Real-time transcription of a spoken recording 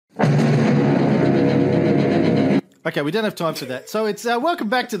Okay, we don't have time for that. So it's welcome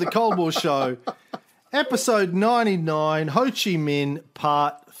back to the Cold War Show, episode 99, Ho Chi Minh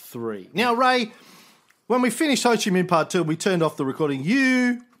Part 3. Now, Ray, when we finished Ho Chi Minh Part 2, we turned off the recording.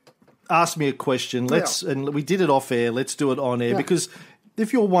 You asked me a question. And we did it off air. Let's do it on air because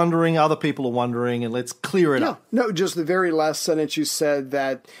if you're wondering, other people are wondering, and let's clear it up. No, just the very last sentence you said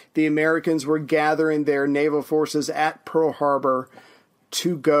that the Americans were gathering their naval forces at Pearl Harbor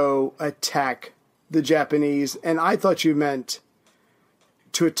to go attack the Japanese, and I thought you meant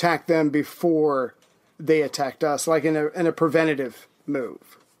to attack them before they attacked us, like in a preventative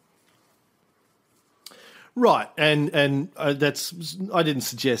move. Right, and that's I didn't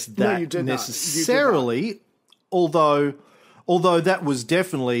suggest that you did necessarily, not. You did not. Although that was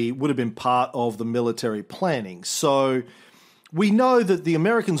definitely would have been part of the military planning. So we know that the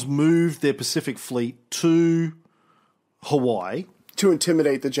Americans moved their Pacific Fleet to Hawaii to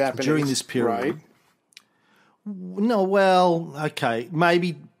intimidate the Japanese during this period. Right? No, well, okay,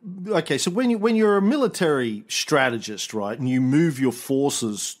 maybe. Okay, so when you're a military strategist, right, and you move your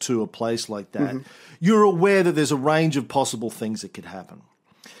forces to a place like that, you're aware that there's a range of possible things that could happen.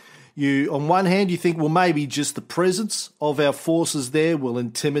 On one hand, you think, well, maybe just the presence of our forces there will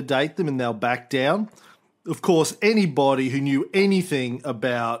intimidate them and they'll back down. Of course, anybody who knew anything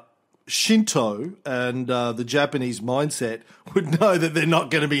about Shinto and the Japanese mindset would know that they're not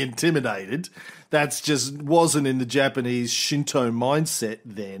going to be intimidated. That's just wasn't in the Japanese Shinto mindset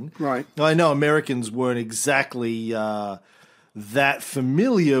then. Right. I know Americans weren't exactly that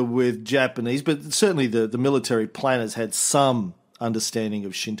familiar with Japanese, but certainly the military planners had some understanding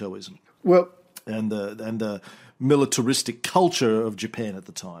of Shintoism. Well, and the militaristic culture of Japan at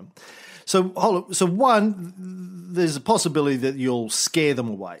the time. So one, there's a possibility that you'll scare them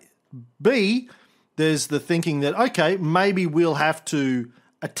away. B, there's the thinking that, okay, maybe we'll have to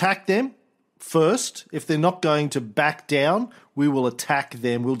attack them first. If they're not going to back down, we will attack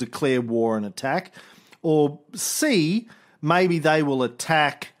them. We'll declare war and attack. Or C, maybe they will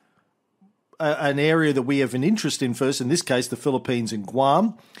attack an area that we have an interest in first, in this case, the Philippines and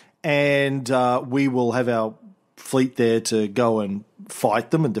Guam, and we will have our fleet there to go and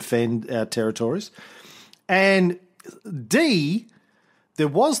fight them and defend our territories. And D, there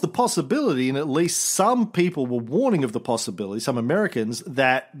was the possibility, and at least some people were warning of the possibility, some Americans,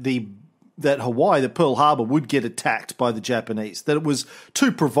 that Hawaii, that Pearl Harbor, would get attacked by the Japanese, that it was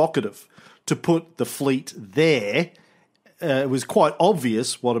too provocative to put the fleet there. It was quite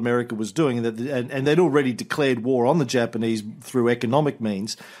obvious what America was doing, and they'd already declared war on the Japanese through economic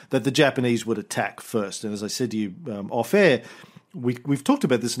means, that the Japanese would attack first. And as I said to you off air, we've talked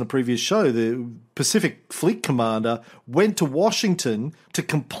about this in a previous show. The Pacific Fleet commander went to Washington to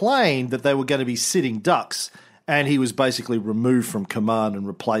complain that they were going to be sitting ducks, and he was basically removed from command and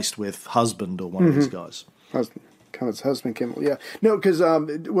replaced with Husband or one of these guys. Husband Kimball, yeah. No, because,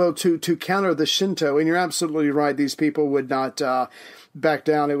 to counter the Shinto, and you're absolutely right, these people would not back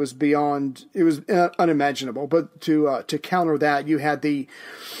down. It was unimaginable. But to counter that, you had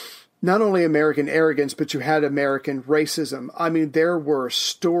not only American arrogance, but you had American racism. I mean, there were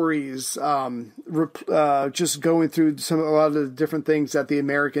stories just going through a lot of the different things that the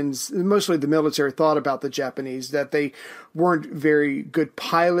Americans, mostly the military, thought about the Japanese, that they weren't very good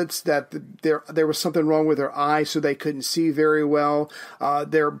pilots, that there was something wrong with their eyes, so they couldn't see very well.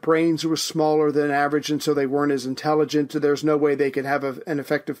 Their brains were smaller than average, and so they weren't as intelligent. There's no way they could have an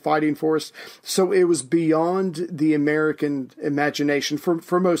effective fighting force. So it was beyond the American imagination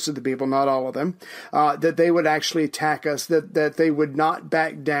for most of the people, not all of them, that they would actually attack us, that they would not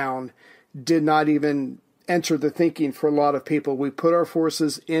back down, did not even enter the thinking for a lot of people. We built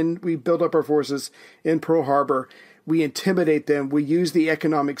up our forces in Pearl Harbor. We intimidate them. We use the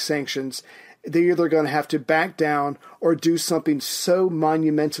economic sanctions. They're either going to have to back down or do something so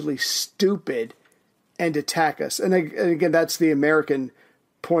monumentally stupid and attack us. And again, that's the American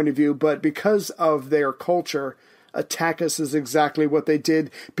point of view. But because of their culture, attack us is exactly what they did,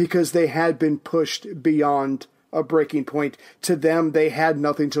 because they had been pushed beyond a breaking point. To them, they had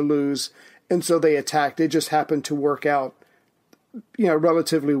nothing to lose, and so they attacked. It just happened to work out,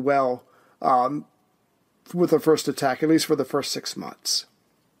 relatively well with the first attack, at least for the first 6 months.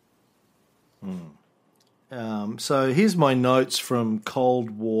 So here's my notes from Cold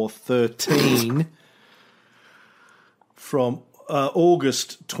War 13 from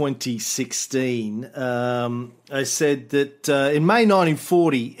August 2016. I said that in May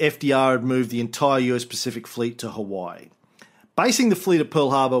 1940, FDR had moved the entire US Pacific Fleet to Hawaii. Basing the fleet at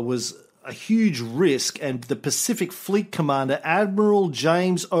Pearl Harbor was a huge risk, and the Pacific Fleet commander, Admiral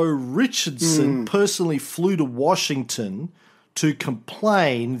James O. Richardson, personally flew to Washington to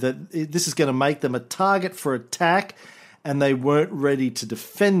complain that this is going to make them a target for attack, and they weren't ready to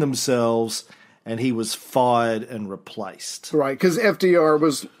defend themselves, and he was fired and replaced. Right, because FDR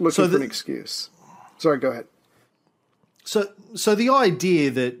was looking for an excuse. Sorry, go ahead. So the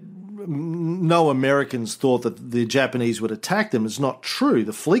idea that no Americans thought that the Japanese would attack them is not true.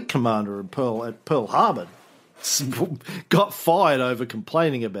 The fleet commander at Pearl Harbor got fired over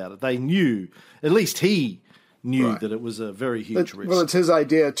complaining about it. They knew, at least he knew, that it was a very huge risk. Well, it's his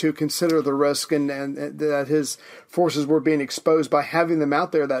idea to consider the risk and that his forces were being exposed by having them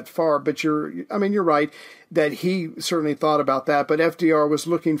out there that far. But you're right that he certainly thought about that. But FDR was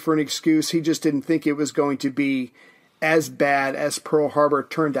looking for an excuse. He just didn't think it was going to be as bad as Pearl Harbor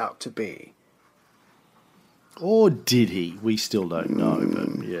turned out to be. Or did he? We still don't know.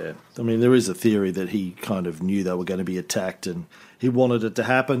 But yeah, I mean, there is a theory that he kind of knew they were going to be attacked and he wanted it to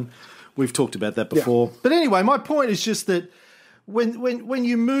happen. We've talked about that before. Yeah. But anyway, my point is just that when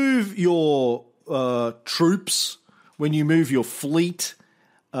you move your troops, when you move your fleet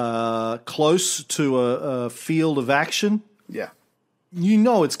close to a field of action, you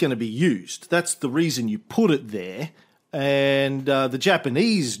know it's going to be used. That's the reason you put it there. And the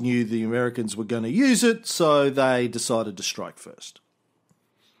Japanese knew the Americans were going to use it, so they decided to strike first.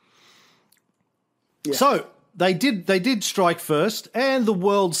 Yeah. So they did strike first, and the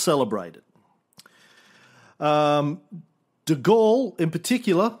world celebrated. De Gaulle, in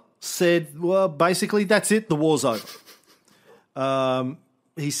particular, said, well, basically, that's it, the war's over.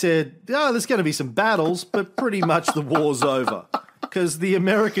 He said, there's going to be some battles, but pretty much the war's over, because the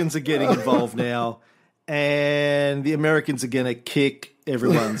Americans are getting involved now, and the Americans are going to kick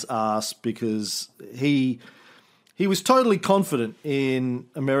everyone's ass, because he was totally confident in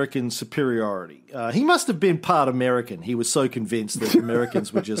American superiority. He must have been part American. He was so convinced that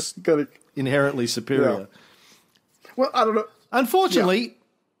Americans were just inherently superior. Yeah. Well, I don't know. Unfortunately,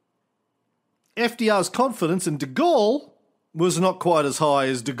 FDR's confidence in de Gaulle was not quite as high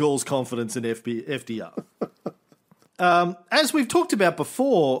as de Gaulle's confidence in FDR. As we've talked about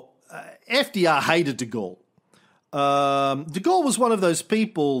before, FDR hated de Gaulle. De Gaulle was one of those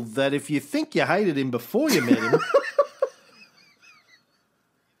people that if you think you hated him before you met him,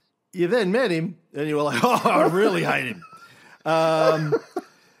 you then met him and you were like, oh, I really hate him.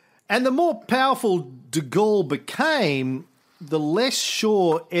 And the more powerful de Gaulle became, the less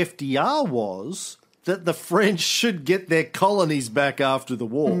sure FDR was that the French should get their colonies back after the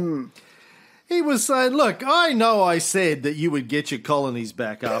war. He was saying, look, I know I said that you would get your colonies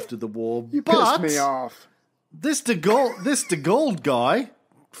back after the war, you but pissed me off. This de Gaulle guy,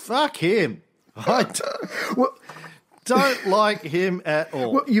 fuck him. I don't like him at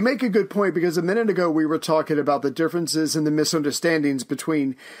all. Well, you make a good point, because a minute ago we were talking about the differences and the misunderstandings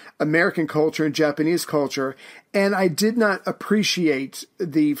between American culture and Japanese culture, and I did not appreciate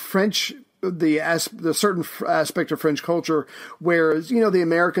the French, the certain aspect of French culture, whereas, the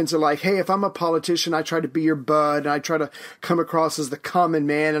Americans are like, hey, if I'm a politician, I try to be your bud, and I try to come across as the common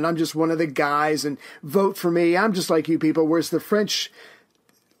man, and I'm just one of the guys, and vote for me. I'm just like you people. Whereas the French,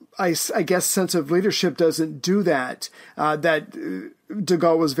 I guess, sense of leadership doesn't do that. That de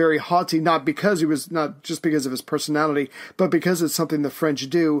Gaulle was very haughty, not just because of his personality, but because it's something the French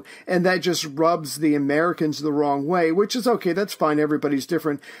do, and that just rubs the Americans the wrong way, which is okay. That's fine. Everybody's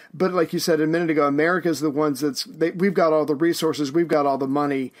different. But like you said a minute ago, America's the ones we've got all the resources, we've got all the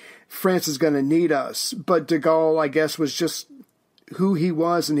money. France is going to need us. But de Gaulle, I guess, was just who he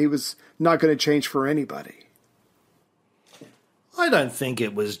was, and he was not going to change for anybody. I don't think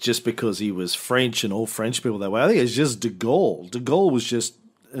it was just because he was French and all French people that way. I think it's just de Gaulle. De Gaulle was just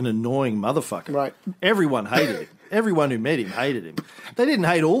an annoying motherfucker. Right. Everyone hated him. Everyone who met him hated him. They didn't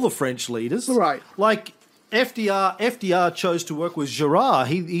hate all the French leaders. Right. Like FDR chose to work with Girard.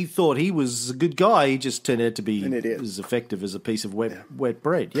 He thought he was a good guy. He just turned out to be as effective as a piece of wet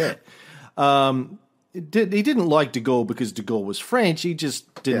bread. Yeah. He didn't like de Gaulle because de Gaulle was French. He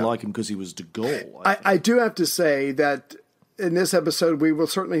just didn't like him because he was de Gaulle. I do have to say that in this episode, we will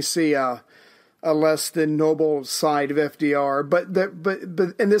certainly see a less than noble side of FDR, but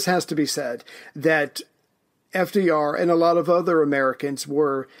and this has to be said, that FDR and a lot of other Americans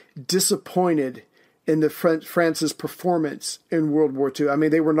were disappointed in the France's performance in World War II. I mean,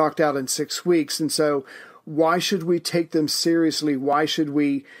 they were knocked out in 6 weeks, and so why should we take them seriously? Why should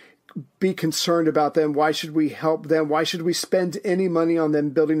we be concerned about them? Why should we help them? Why should we spend any money on them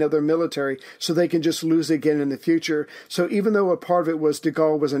building up their military so they can just lose again in the future? So even though a part of it was de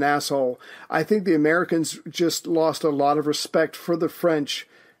Gaulle was an asshole, I think the Americans just lost a lot of respect for the French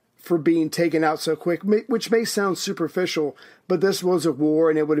for being taken out so quick, which may sound superficial, but this was a war,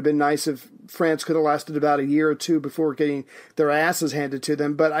 and it would have been nice if France could have lasted about a year or two before getting their asses handed to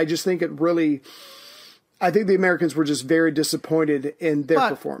them. But I just think I think the Americans were just very disappointed in their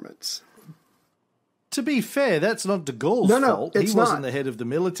performance. To be fair, that's not de Gaulle's fault. He wasn't the head of the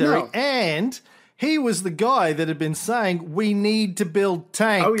military, and he was the guy that had been saying, we need to build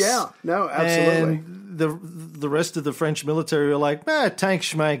tanks. Oh, yeah. No, absolutely. And the rest of the French military were like, tank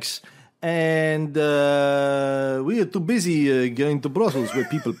schmakes. And we are too busy going to Brussels where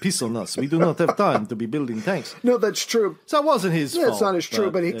people piss on us. We do not have time to be building tanks. No, that's true. So it wasn't his fault. Yeah, it's not as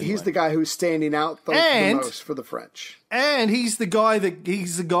true, but anyway. He's the guy who's standing out the most for the French. And he's the guy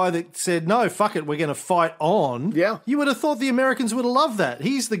that said, no, fuck it, we're going to fight on. Yeah. You would have thought the Americans would have loved that.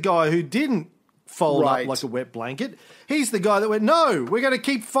 He's the guy who didn't fold up like a wet blanket. He's the guy that went, no, we're going to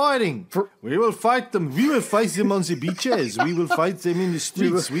keep fighting. We will fight them. We will fight them on the beaches. We will fight them in the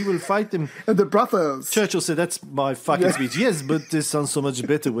streets. We will fight them. And the brothels. Churchill said, that's my fucking speech. Yes, but this sounds so much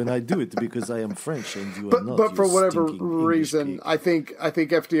better when I do it because I am French and you are not. But for whatever reason, I think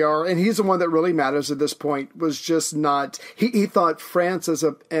FDR, and he's the one that really matters at this point, was just not, he thought France as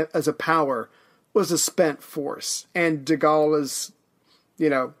a power was a spent force. And de Gaulle is,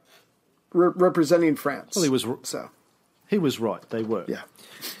 representing France. Well, he was right. They were. Yeah.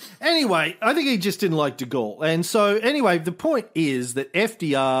 Anyway, I think he just didn't like de Gaulle. And so, anyway, the point is that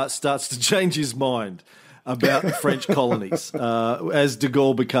FDR starts to change his mind about the French colonies as de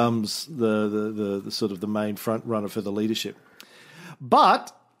Gaulle becomes the sort of the main front runner for the leadership.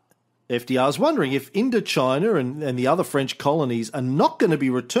 But FDR's wondering if Indochina and the other French colonies are not going to be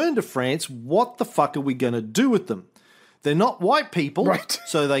returned to France, what the fuck are we going to do with them? They're not white people, right,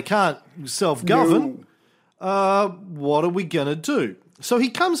 so they can't self-govern. No. What are we going to do? So he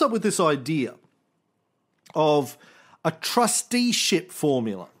comes up with this idea of a trusteeship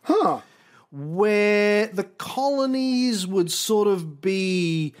formula where the colonies would sort of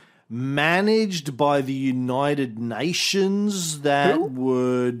be managed by the United Nations that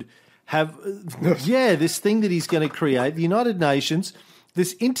would have, this thing that he's going to create, the United Nations,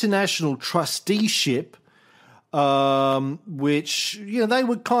 this international trusteeship, which, they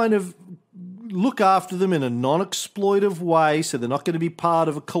would kind of look after them in a non-exploitive way, so they're not going to be part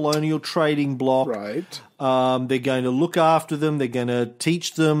of a colonial trading bloc. Right. They're going to look after them. They're going to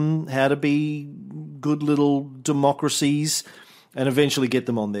teach them how to be good little democracies and eventually get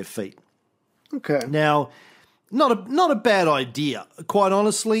them on their feet. Okay. Now, not a bad idea. Quite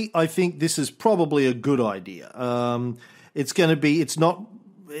honestly, I think this is probably a good idea. It's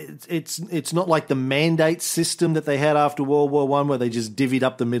not like the mandate system that they had after World War I, where they just divvied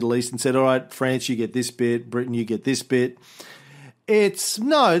up the Middle East and said, all right, France, you get this bit, Britain, you get this bit. It's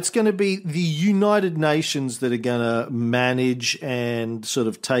going to be the United Nations that are going to manage and sort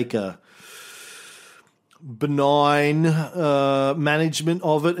of take a benign management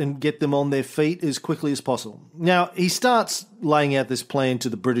of it and get them on their feet as quickly as possible. Now, he starts laying out this plan to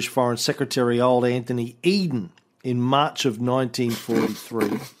the British Foreign Secretary, old Anthony Eden, in March of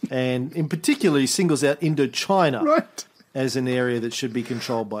 1943. And in particular, he singles out Indochina as an area that should be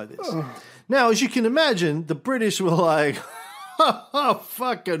controlled by this. Now, as you can imagine, the British were like, oh,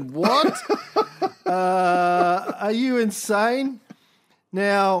 fucking what? Are you insane?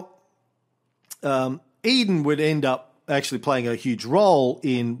 Now, Eden would end up actually playing a huge role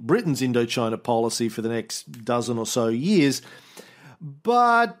in Britain's Indochina policy for the next dozen or so years.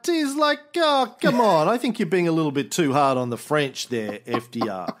 But he's like, oh, come on, I think you're being a little bit too hard on the French there,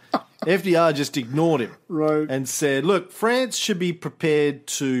 FDR. FDR just ignored him and said, look, France should be prepared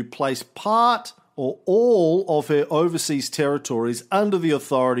to place part or all of her overseas territories under the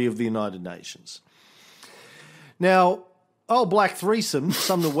authority of the United Nations. Now, old Black Threesome,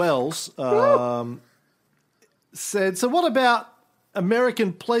 Sumner Wells, said, so what about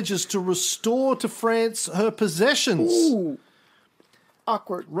American pledges to restore to France her possessions? Ooh.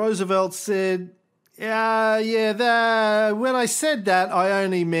 Awkward. Roosevelt said, when I said that, I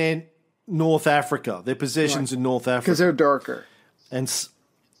only meant North Africa, their possessions in North Africa. Because they're darker. And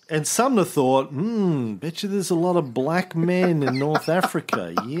Sumner thought, bet you there's a lot of black men in North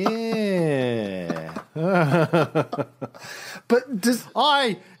Africa. Yeah. But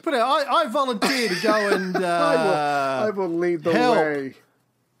I volunteer to go and I will lead the way.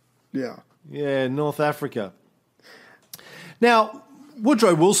 Yeah. Yeah, North Africa. Now,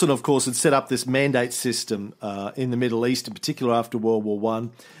 Woodrow Wilson, of course, had set up this mandate system in the Middle East, in particular after World War I.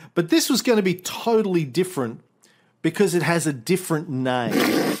 But this was going to be totally different because it has a different name.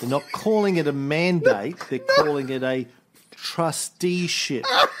 They're not calling it a mandate. They're calling it a trusteeship.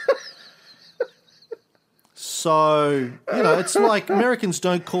 So, it's like Americans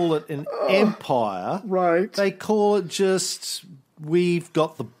don't call it an empire. Right. They call it just, we've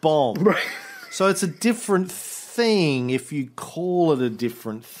got the bomb. Right. So it's a different thing if you call it a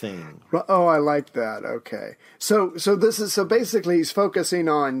different thing. Oh, I like that. Okay. So basically he's focusing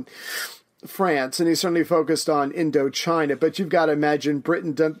on France, and he's certainly focused on Indochina, but you've got to imagine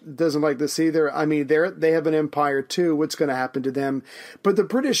Britain doesn't like this either. I mean, they have an empire too. What's going to happen to them? But the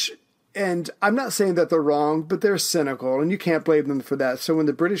British, and I'm not saying that they're wrong, but they're cynical, and you can't blame them for that. So when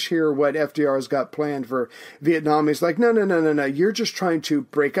the British hear what FDR's got planned for Vietnam, he's like, no. You're just trying to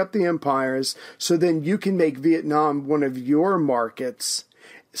break up the empires so then you can make Vietnam one of your markets.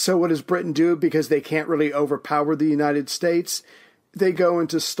 So what does Britain do? Because they can't really overpower the United States, they go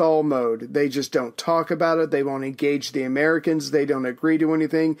into stall mode. They just don't talk about it. They won't engage the Americans. They don't agree to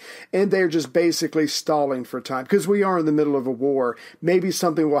anything. And they're just basically stalling for time because we are in the middle of a war. Maybe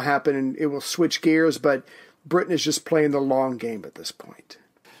something will happen and it will switch gears, but Britain is just playing the long game at this point.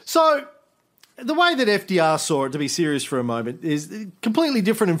 So the way that FDR saw it, to be serious for a moment, is a completely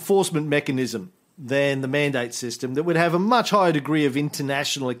different enforcement mechanism than the mandate system that would have a much higher degree of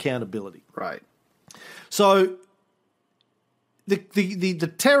international accountability. Right. So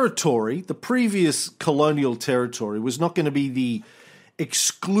the territory, the previous colonial territory, was not going to be the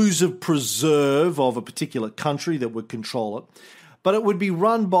exclusive preserve of a particular country that would control it, but it would be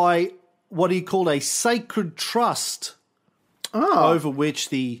run by what he called a sacred trust over which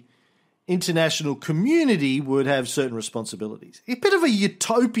the international community would have certain responsibilities. A bit of a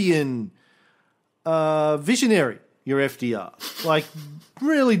utopian visionary, your FDR. Like,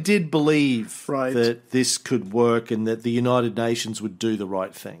 really did believe that this could work and that the United Nations would do the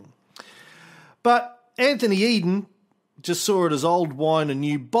right thing. But Anthony Eden just saw it as old wine and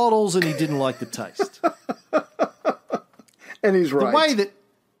new bottles, and he didn't like the taste. And he's right. The way that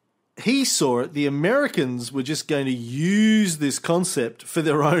he saw it, the Americans were just going to use this concept for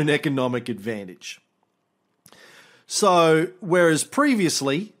their own economic advantage. So, whereas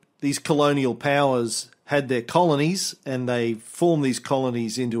previously these colonial powers had their colonies, and they formed these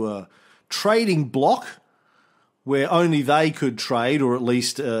colonies into a trading bloc where only they could trade, or at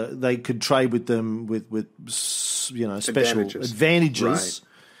least they could trade with them with special advantages,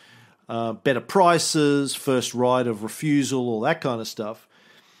 better prices, first right of refusal, all that kind of stuff.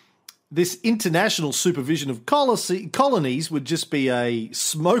 This international supervision of colonies would just be a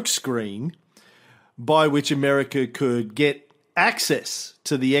smokescreen by which America could get access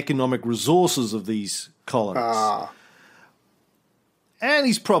to the economic resources of these colonies. And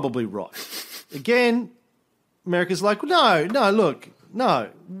he's probably right. Again, America's like, no,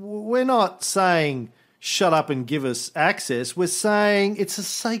 we're not saying shut up and give us access. We're saying it's a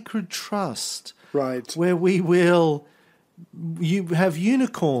sacred trust. Right. Where you have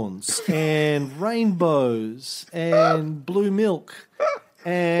unicorns and rainbows and blue milk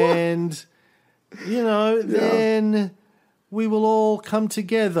and, then we will all come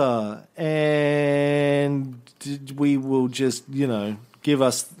together and we will just, give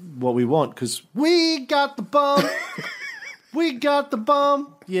us what we want because we got the bomb. We got the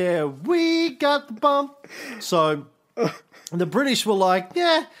bomb. Yeah, we got the bomb. So the British were like,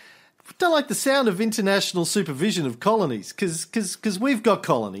 yeah, we don't like the sound of international supervision of colonies because we've got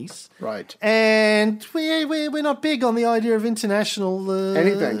colonies. Right. And we're not big on the idea of international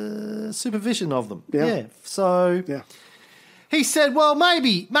anything supervision of them. Yeah. So he said, well,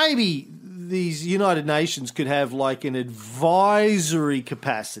 maybe these United Nations could have like an advisory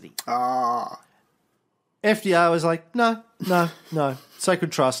capacity. FDR was like, no.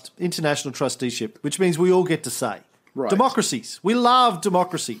 Sacred trust, international trusteeship, which means we all get to say. Right. Democracies. We love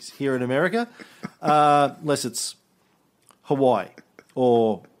democracies here in America, unless it's Hawaii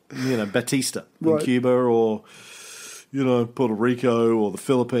or, Batista in Cuba or, Puerto Rico or the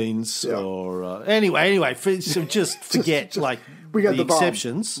Philippines or... Anyway, so just forget, we got the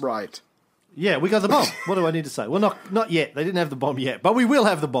exceptions. Bomb. Right. Yeah, we got the bomb. What do I need to say? Well, not yet. They didn't have the bomb yet. But we will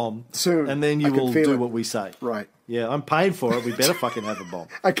have the bomb. Soon. And then you will do what we say. Right. Yeah, I'm paid for it. We better fucking have a bomb.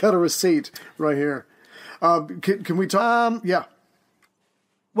 I got a receipt right here. Can we talk? Yeah.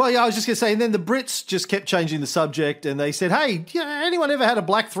 Well, yeah, I was just going to say, and then the Brits just kept changing the subject, and they said, hey, anyone ever had a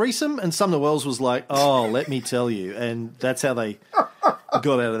black threesome? And Sumner Wells was like, oh, let me tell you. And that's how they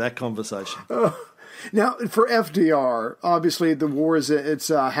got out of that conversation. Now, for FDR, obviously the war it's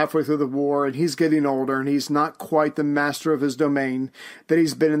halfway through the war, and he's getting older, and he's not quite the master of his domain that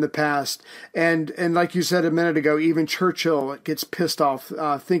he's been in the past. And like you said a minute ago, even Churchill gets pissed off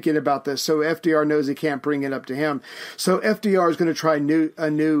thinking about this. So FDR knows he can't bring it up to him. So FDR is going to try a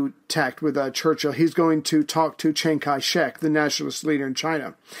new tact with Churchill. He's going to talk to Chiang Kai-shek, the nationalist leader in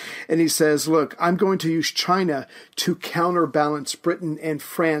China. And he says, look, I'm going to use China to counterbalance Britain and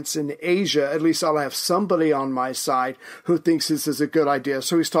France and Asia. At least I'll have somebody on my side who thinks this is a good idea.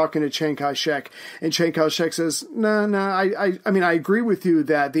 So he's talking to Chiang Kai-shek, and Chiang Kai-shek says, no, I mean, I agree with you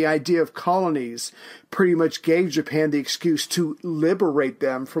that the idea of colonies pretty much gave Japan the excuse to liberate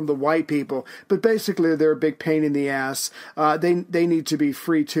them from the white people, but basically they're a big pain in the ass. They need to be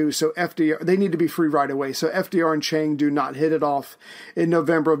free too. So they need to be free right away. So FDR and Chiang do not hit it off in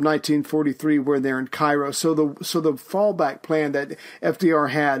November of 1943, where they're in Cairo. So the fallback plan that FDR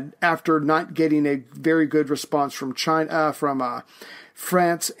had after not getting a very good response from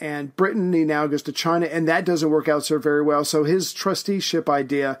France and Britain, he now goes to China, and that doesn't work out so very well. So his trusteeship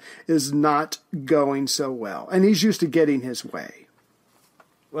idea is not going so well, and he's used to getting his way.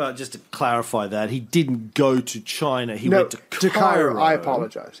 Well, just to clarify that, he didn't go to China. He went to Cairo. I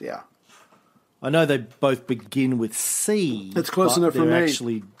apologize, yeah. I know they both begin with C. It's close enough for me. They're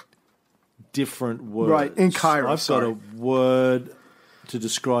actually different words. Right, in Cairo, I've got a word to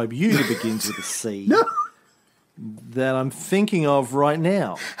describe you that begins with a C. No. That I'm thinking of right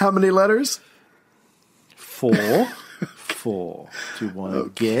now. How many letters? 4. 4. Do you want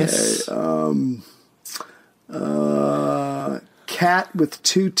to guess? Cat with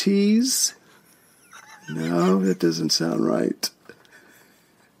 2 T's? No, that doesn't sound right.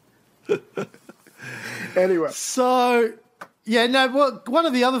 Anyway. So, yeah, no, well, one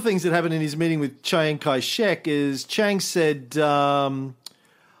of the other things that happened in his meeting with Chiang Kai-shek is Chiang said,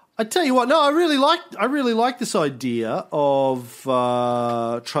 I tell you what, no, I really like this idea of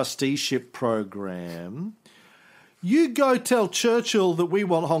trusteeship program. You go tell Churchill that we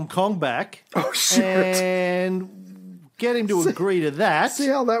want Hong Kong back. Oh, shit. And get him to agree to that. See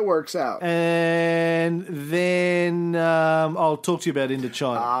how that works out. And then I'll talk to you about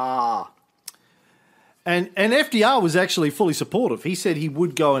Indochina. Ah. And FDR was actually fully supportive. He said he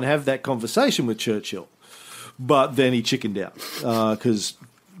would go and have that conversation with Churchill. But then he chickened out because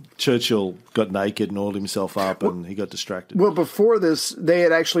Churchill got naked and oiled himself up, and he got distracted. Well, before this, they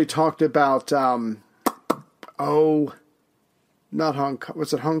had actually talked about, not Hong Kong.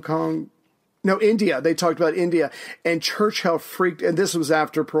 Was it Hong Kong? No, India. They talked about India, and Churchill freaked. And this was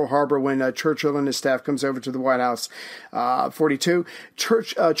after Pearl Harbor, when Churchill and his staff comes over to the White House, 42.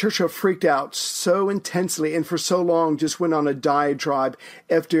 Churchill freaked out so intensely, and for so long just went on a diatribe.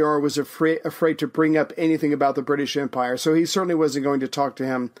 FDR was afraid to bring up anything about the British Empire, so he certainly wasn't going to talk to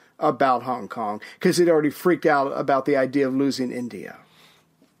him about Hong Kong because he'd already freaked out about the idea of losing India.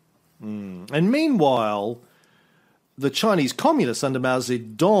 And meanwhile, the Chinese communists under Mao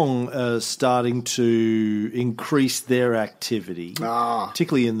Zedong are starting to increase their activity,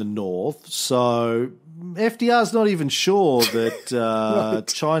 particularly in the north. So FDR's not even sure that Right.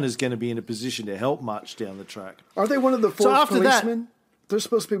 China's going to be in a position to help much down the track. Are they one of the four policemen? They're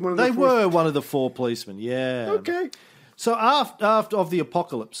supposed to be one of the They were one of the 4 policemen, yeah. Okay. So after of the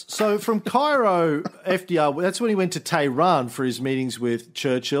apocalypse, so from Cairo, FDR, that's when he went to Tehran for his meetings with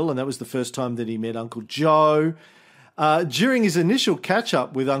Churchill, and that was the first time that he met Uncle Joe. During his initial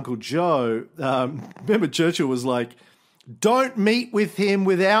catch-up with Uncle Joe, remember Churchill was like, don't meet with him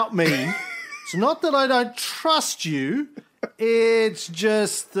without me. It's not that I don't trust you, it's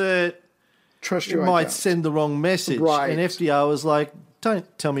just that it might send the wrong message. Right. And FDR was like,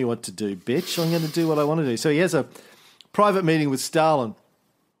 don't tell me what to do, bitch. I'm going to do what I want to do. So he has a private meeting with Stalin.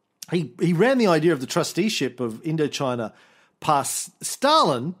 He ran the idea of the trusteeship of Indochina past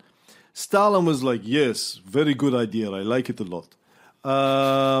Stalin. Stalin was like, yes, very good idea. I like it a lot.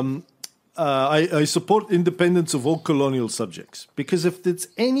 I support independence of all colonial subjects, because if there's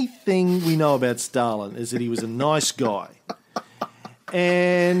anything we know about Stalin is that he was a nice guy.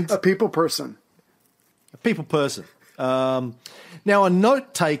 And a people person. Now, a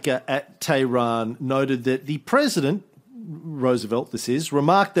note taker at Tehran noted that the president, Roosevelt this is,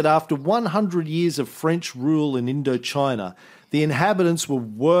 remarked that after 100 years of French rule in Indochina, the inhabitants were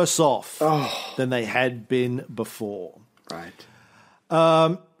worse off than they had been before.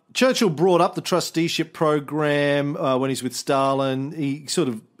 Right. Churchill brought up the trusteeship program when he's with Stalin. He sort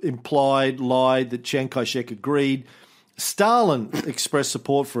of lied that Chiang Kai-shek agreed. Stalin expressed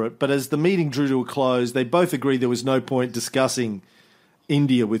support for it, but as the meeting drew to a close, they both agreed there was no point discussing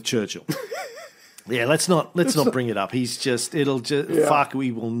India with Churchill. Yeah, let's not bring it up. Fuck,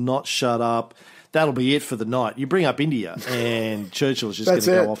 we will not shut up. that'll be it for the night. You bring up India, and Churchill's just going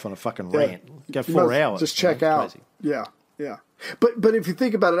to go off on a fucking rant. Go 4 hours. Just check out. Crazy. Yeah, yeah. But if you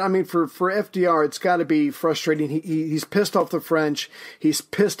think about it, I mean, for FDR, it's got to be frustrating. He's pissed off the French. He's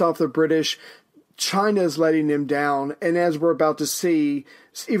pissed off the British. China's letting him down. And as we're about to see,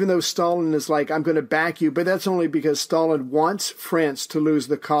 even though Stalin is like, I'm going to back you, but that's only because Stalin wants France to lose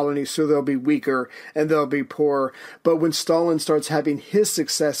the colony so they'll be weaker and they'll be poor. But when Stalin starts having his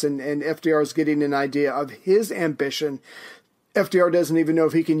success and FDR is getting an idea of his ambition, FDR doesn't even know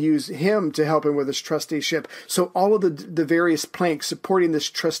if he can use him to help him with his trusteeship. So all of the various planks supporting this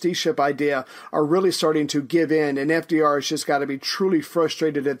trusteeship idea are really starting to give in, and FDR has just got to be truly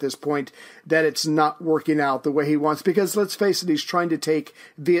frustrated at this point that it's not working out the way he wants. Because let's face it, he's trying to take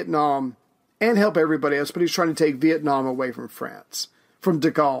Vietnam and help everybody else, but he's trying to take Vietnam away from France, from de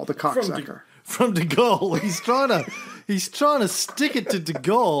Gaulle, the cocksucker. From de Gaulle, he's trying to stick it to de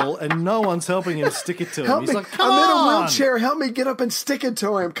Gaulle, and no one's helping him stick it to him. He's like, come on! I'm in a wheelchair. Help me get up and stick it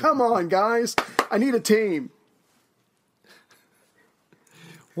to him. Come on, guys. I need a team.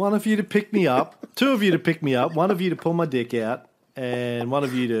 One of you to pick me up, 2 of you to pick me up, 1 of you to pull my dick out, and 1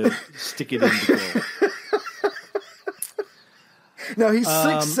 of you to stick it in de Gaulle. Now he's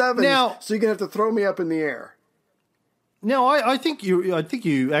 6'7", now, so you're gonna have to throw me up in the air. Now, I think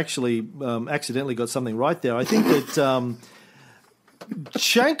you actually accidentally got something right there. I think that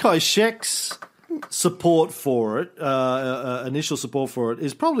Chiang Kai-shek's support for it, initial support for it,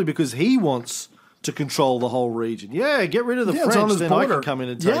 is probably because he wants to control the whole region. Yeah, get rid of the French, then border. I can come in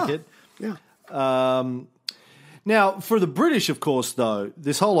and take it. Yeah. Now, for the British, of course, though,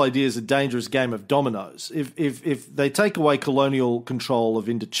 this whole idea is a dangerous game of dominoes. If they take away colonial control of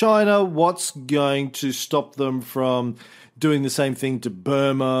Indochina, what's going to stop them from doing the same thing to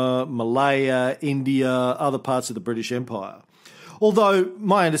Burma, Malaya, India, other parts of the British Empire? Although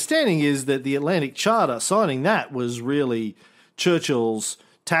my understanding is that the Atlantic Charter, signing that, was really Churchill's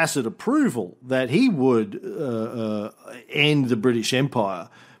tacit approval that he would end the British Empire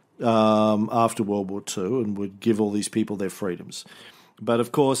after World War II and would give all these people their freedoms. But,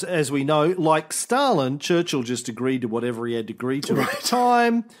 of course, as we know, like Stalin, Churchill just agreed to whatever he had to agree to at the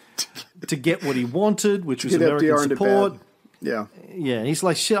time to get what he wanted, which was American support. Yeah. Yeah, he's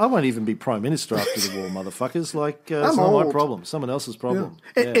like, shit, I won't even be Prime Minister after the war, motherfuckers. Like, it's not my problem. Someone else's problem.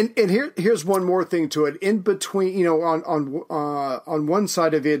 Yeah. And here's one more thing to it. In between, on one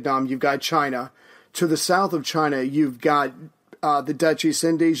side of Vietnam, you've got China. To the south of China, you've got the Dutch East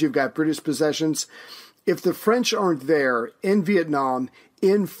Indies, you've got British possessions. If the French aren't there in Vietnam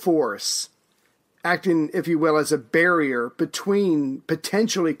in force, acting, if you will, as a barrier between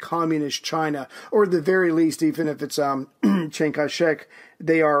potentially communist China, or at the very least, even if it's Chiang Kai-shek,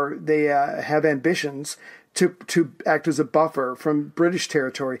 they have ambitions to act as a buffer from British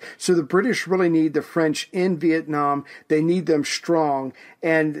territory. So the British really need the French in Vietnam. They need them strong,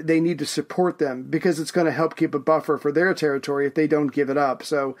 and they need to support them because it's going to help keep a buffer for their territory if they don't give it up.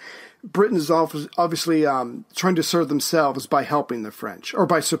 So Britain is obviously trying to serve themselves by helping the French or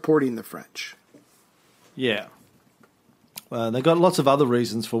by supporting the French. Yeah. They've got lots of other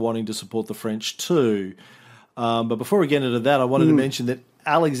reasons for wanting to support the French too. But before we get into that, I wanted to mention that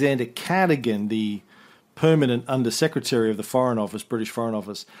Alexander Cadogan, the permanent Undersecretary of the Foreign Office, British Foreign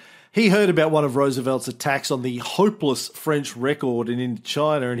Office, he heard about one of Roosevelt's attacks on the hopeless French record in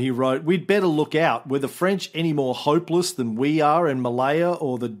Indochina, and he wrote, "We'd better look out. Were the French any more hopeless than we are in Malaya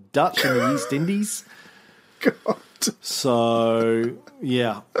or the Dutch in the East Indies?" God. So,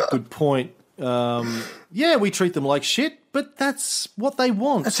 yeah, good point. Yeah, we treat them like shit, but that's what they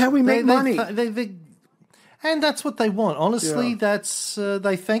want. That's how we make money. And that's what they want. Honestly, that's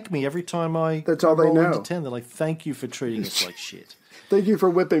they thank me every time I that's all roll they know. into town. They're like, "Thank you for treating us like shit." Thank you for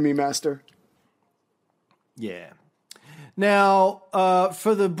whipping me, master. Yeah. Now,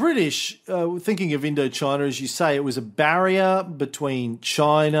 for the British, thinking of Indochina, as you say, it was a barrier between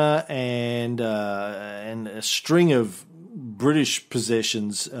China and a string of British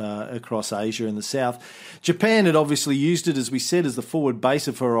possessions across Asia and the South. Japan had obviously used it, as we said, as the forward base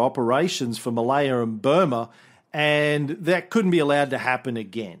of her operations for Malaya and Burma, and that couldn't be allowed to happen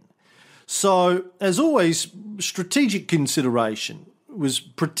again. So, as always, strategic consideration was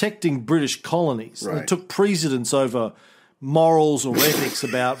protecting British colonies. Right. It took precedence over morals or ethics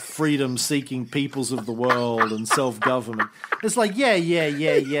about freedom-seeking peoples of the world and self-government. It's like,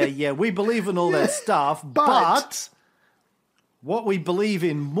 yeah, we believe in all that stuff, but what we believe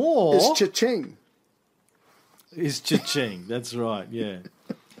in more is cha-ching. Is cha-ching. That's right, yeah.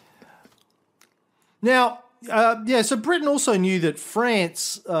 Now, so Britain also knew that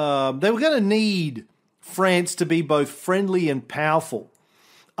France, they were going to need France to be both friendly and powerful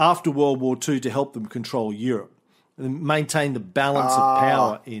after World War II to help them control Europe and maintain the balance of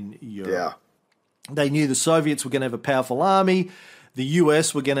power in Europe. Yeah. They knew the Soviets were going to have a powerful army. The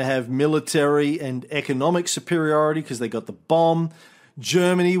US were going to have military and economic superiority because they got the bomb.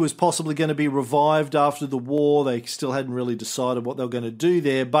 Germany was possibly going to be revived after the war. They still hadn't really decided what they were going to do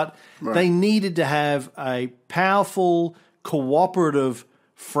there, but they needed to have a powerful, cooperative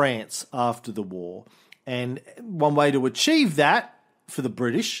France after the war. And one way to achieve that for the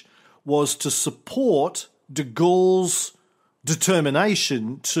British was to support de Gaulle's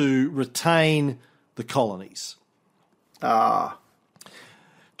determination to retain the colonies.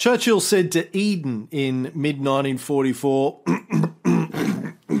 Churchill said to Eden in mid-1944,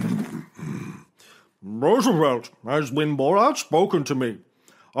 Roosevelt has been more outspoken to me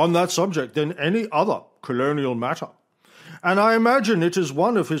on that subject than any other colonial matter, and I imagine it is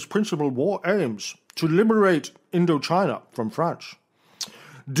one of his principal war aims to liberate Indochina from France.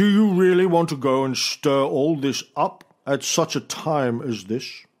 Do you really want to go and stir all this up at such a time as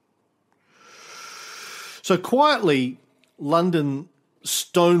this? So quietly, London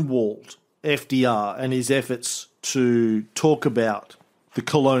stonewalled FDR and his efforts to talk about the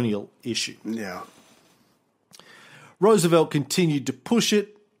colonial issue. Yeah. Roosevelt continued to push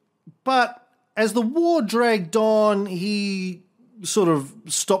it, but as the war dragged on, he sort of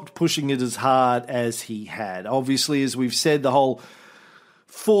stopped pushing it as hard as he had. Obviously, as we've said, the whole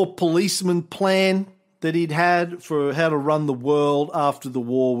 4 policemen plan that he'd had for how to run the world after the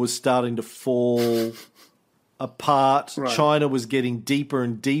war was starting to fall apart. Right. China was getting deeper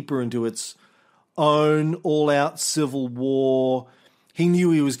and deeper into its own all-out civil war. He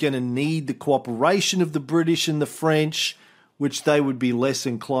knew he was going to need the cooperation of the British and the French, which they would be less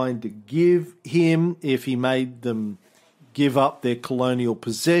inclined to give him if he made them give up their colonial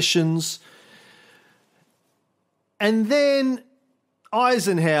possessions. And then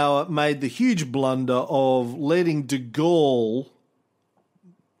Eisenhower made the huge blunder of letting de Gaulle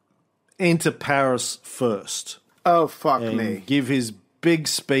enter Paris first. Oh, fuck and me. give his big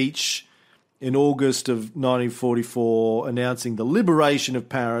speech in August of 1944 announcing the liberation of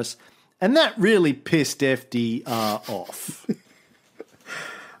Paris. And that really pissed FDR off.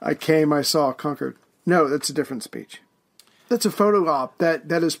 I came, I saw, conquered. No, that's a different speech. That's a photo op.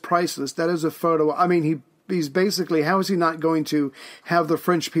 That is priceless. That is a photo. I mean, he's basically, how is he not going to have the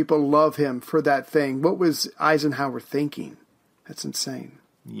French people love him for that thing? What was Eisenhower thinking? That's insane.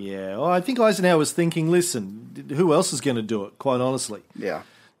 Yeah, well, I think Eisenhower was thinking, listen, who else is going to do it, quite honestly? Yeah.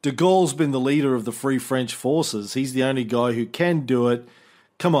 De Gaulle's been the leader of the Free French forces. He's the only guy who can do it.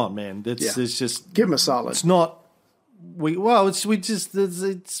 Come on, man. It's just... Give him a solid. It's not...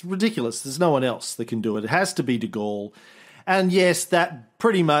 It's ridiculous. There's no one else that can do it. It has to be de Gaulle. And yes, that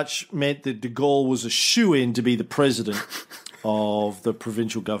pretty much meant that de Gaulle was a shoo-in to be the president of the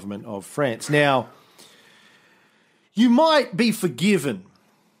provincial government of France. Now, you might be forgiven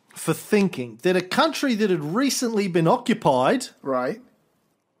for thinking that a country that had recently been occupied, right,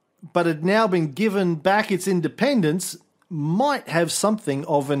 but had now been given back its independence, might have something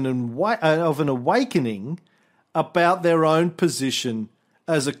of an awakening about their own position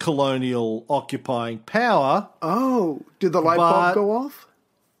as a colonial occupying power. Oh, did the light bulb go off?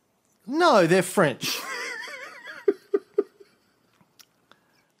 No, they're French.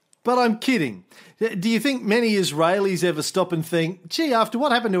 But I'm kidding. Do you think many Israelis ever stop and think, gee, after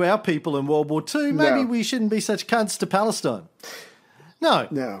what happened to our people in World War II, maybe we shouldn't be such cunts to Palestine? No.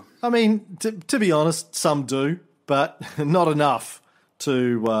 No. I mean, to be honest, some do, but not enough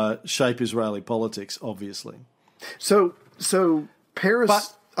to shape Israeli politics, obviously. So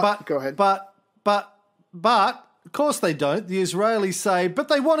Paris... go ahead. But, of course they don't. The Israelis say, but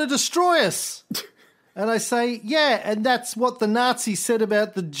they want to destroy us. And I say, yeah, and that's what the Nazis said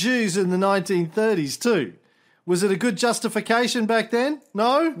about the Jews in the 1930s too. Was it a good justification back then?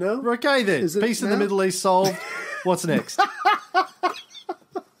 No? No. Okay then. Peace in the Middle East solved. What's next?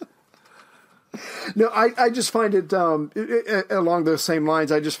 No, I just find it, along those same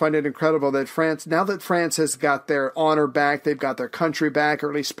lines, I just find it incredible that France, now that France has got their honor back, they've got their country back, or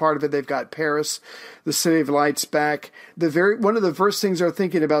at least part of it, they've got Paris, the City of Lights back. One of the first things they're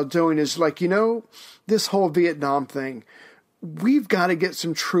thinking about doing is this whole Vietnam thing, we've got to get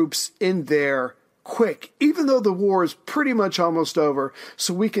some troops in there quick, even though the war is pretty much almost over,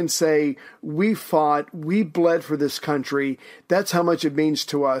 so we can say we fought, we bled for this country. That's how much it means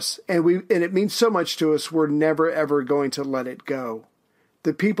to us, and it means so much to us. We're never ever going to let it go.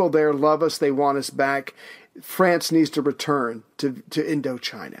 The people there love us. They want us back. France needs to return to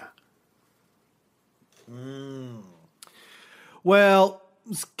Indochina. Well,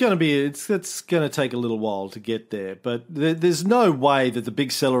 it's going to take a little while to get there, but there's no way that the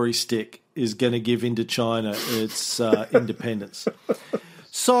big celery stick is going to give Indochina its independence.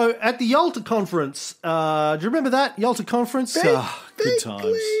 So at the Yalta Conference, do you remember that Yalta Conference? Good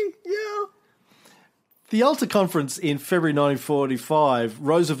times. Yeah. The Yalta Conference in February 1945,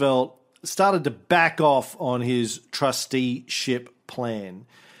 Roosevelt started to back off on his trusteeship plan,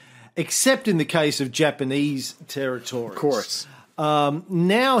 except in the case of Japanese territories. Of course.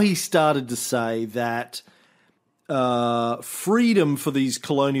 Now he started to say that freedom for these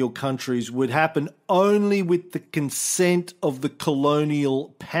colonial countries would happen only with the consent of the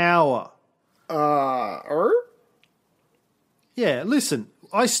colonial power. Yeah, listen,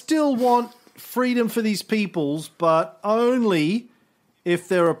 I still want freedom for these peoples, but only if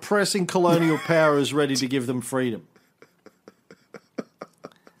their oppressing colonial power is ready to give them freedom.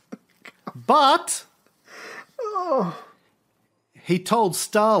 But he told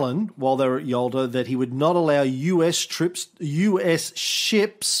Stalin while they were at Yalta that he would not allow US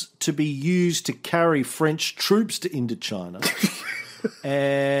ships to be used to carry French troops to Indochina.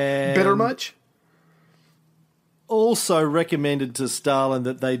 And Bitter much? Also recommended to Stalin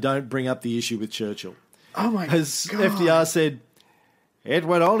that they don't bring up the issue with Churchill. Oh my As God. FDR said, it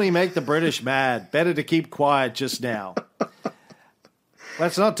would only make the British mad. Better to keep quiet just now.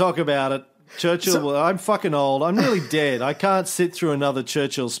 Let's not talk about it. Churchill, I'm fucking old. I'm nearly dead. I can't sit through another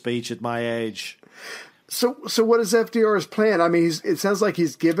Churchill speech at my age. So what is FDR's plan? I mean, it sounds like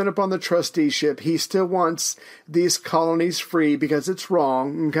he's given up on the trusteeship. He still wants these colonies free because it's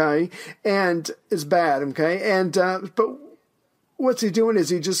wrong, okay, and it's bad, okay. And but what's he doing? Is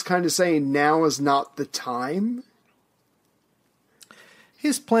he just kind of saying now is not the time?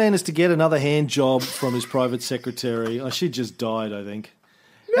 His plan is to get another hand job from his private secretary. Oh, she just died, I think.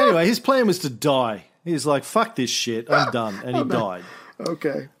 No. Anyway, his plan was to die. He's like, fuck this shit, I'm done. And he died.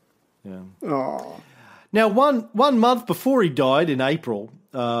 Okay. Yeah. Oh. Now, one month before he died in April,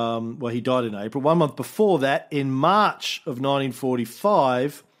 he died in April, 1 month before that, in March of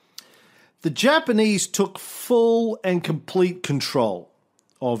 1945, the Japanese took full and complete control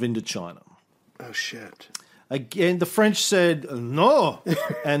of Indochina. Oh, shit. Again, the French said, no,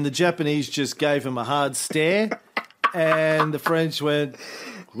 and the Japanese just gave him a hard stare, and the French went,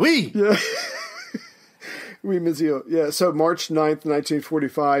 oui. Yeah. Oui, monsieur. Yeah, so March 9th,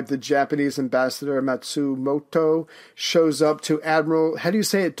 1945, the Japanese ambassador Matsumoto shows up to Admiral, how do you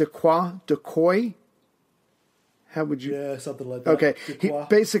say it, Decoy? How would you? Yeah, something like that. Okay.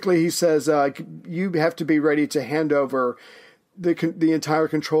 He says, you have to be ready to hand over the entire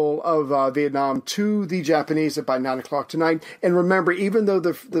control of Vietnam to the Japanese by 9 o'clock tonight. And remember, even though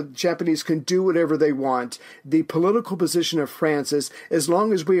the Japanese can do whatever they want, the political position of France is, as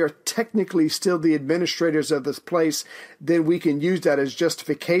long as we are technically still the administrators of this place, then we can use that as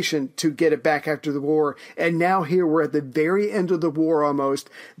justification to get it back after the war. And now here we're at the very end of the war almost.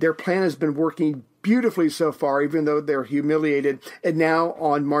 Their plan has been working beautifully so far, even though they're humiliated. And now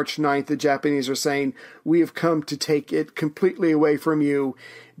on March 9th, the Japanese are saying, we have come to take it completely away from you.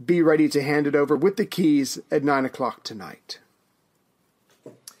 Be ready to hand it over with the keys at 9 o'clock tonight.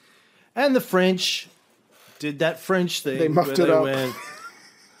 And the French did that French thing. They muffed it up. Went,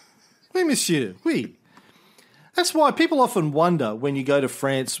 oui, monsieur, oui. That's why people often wonder when you go to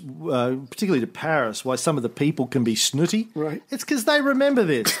France, particularly to Paris, why some of the people can be snooty. Right. It's because they remember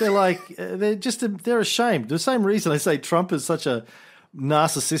this. They're like, they're ashamed. The same reason I say Trump is such a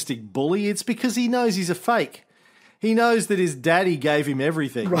narcissistic bully. It's because he knows he's a fake. He knows that his daddy gave him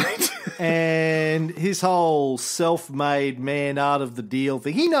everything. Right. And his whole self-made man art of the deal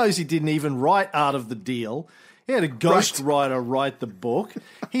thing. He knows he didn't even write Art of the Deal. He had a ghostwriter write the book.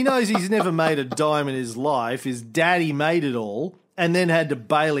 He knows he's never made a dime in his life. His daddy made it all and then had to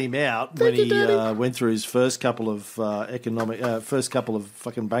bail him out when he went through his first couple of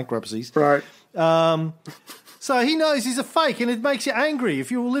fucking bankruptcies. Right. So he knows he's a fake, and it makes you angry.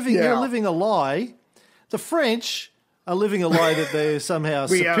 If you're living a lie, the French are living a lie that they're somehow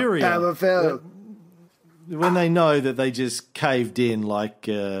superior. Powerful. When they know that they just caved in like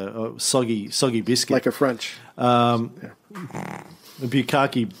a soggy biscuit. Like a French. A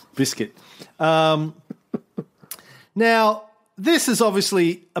bukkake biscuit. Now, this is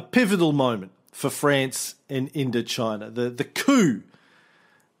obviously a pivotal moment for France and Indochina. The coup,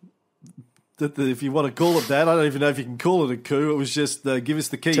 if you want to call it that, I don't even know if you can call it a coup. It was just give us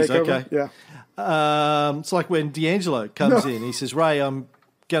the keys, Take okay? over. Yeah. It's like when D'Angelo comes in. He says, Ray, I'm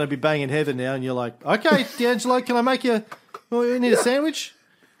going to be banging Heather now. And you're like, okay, D'Angelo, can I make you need a sandwich?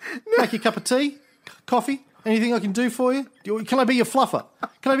 Make you a cup of tea? Coffee? Anything I can do for you? Can I be your fluffer?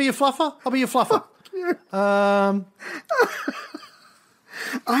 Can I be your fluffer? I'll be your fluffer.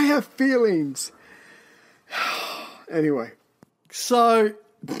 I have feelings. Anyway. So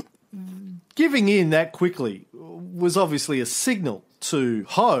giving in that quickly was obviously a signal to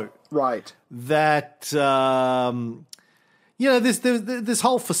Ho. Right. That, this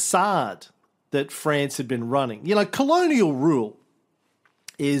whole facade that France had been running. Colonial rule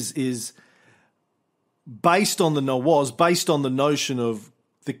is based on the notion of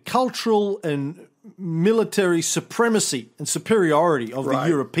the cultural and military supremacy and superiority of the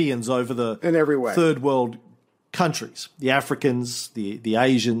Europeans over the in every way. third world countries, the Africans, the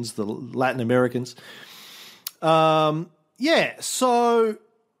Asians, the Latin Americans. So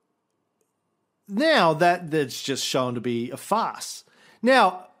now that's just shown to be a farce.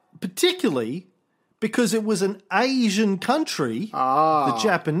 Now, particularly because it was an Asian country, the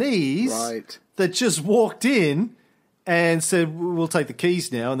Japanese, that just walked in and said, we'll take the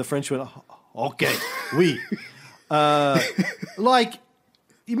keys now. And the French went, okay, oui.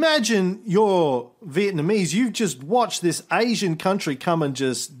 Imagine you're Vietnamese. You've just watched this Asian country come and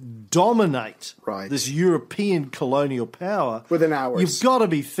just dominate this European colonial power. Within hours. You've got to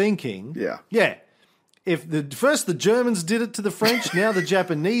be thinking, if first the Germans did it to the French, now the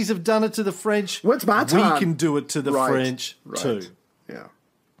Japanese have done it to the French. What's my time? We can do it to the French too. Yeah.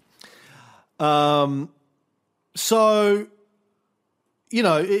 So,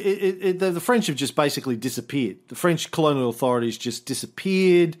 the French have just basically disappeared. The French colonial authorities just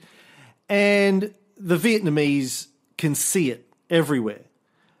disappeared, and the Vietnamese can see it everywhere.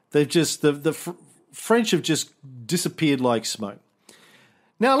 They've just the French have just disappeared like smoke.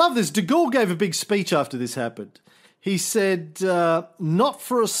 Now, I love this. De Gaulle gave a big speech after this happened. He said, not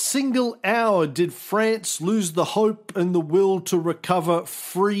for a single hour did France lose the hope and the will to recover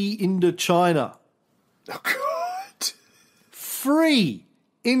free Indochina. Oh, God. Free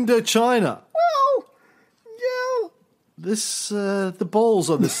Indochina. Well, yeah. This, the balls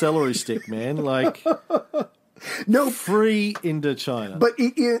on the celery stick, man. No, free Indochina. But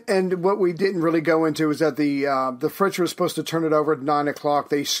and what we didn't really go into is that the French were supposed to turn it over at 9 o'clock.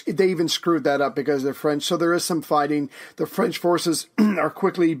 They even screwed that up because they're French. So there is some fighting. The French forces are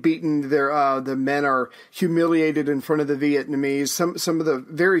quickly beaten. The men are humiliated in front of the Vietnamese. Some of the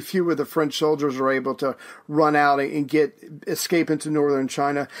very few of the French soldiers are able to run out and escape into northern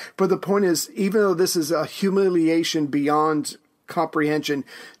China. But the point is, even though this is a humiliation beyond comprehension,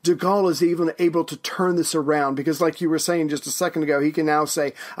 de Gaulle is even able to turn this around because, like you were saying just a second ago, he can now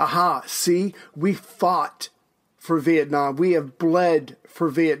say, aha, see, we fought for Vietnam. We have bled for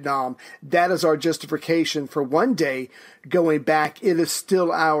Vietnam. That is our justification for one day going back. It is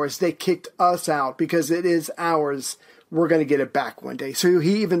still ours. They kicked us out because it is ours. We're going to get it back one day. So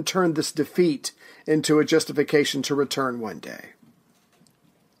he even turned this defeat into a justification to return one day.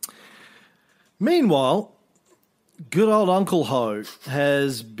 Meanwhile, good old Uncle Ho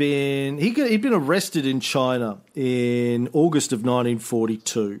has been... He'd been arrested in China in August of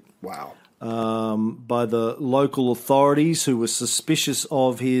 1942. Wow. By the local authorities who were suspicious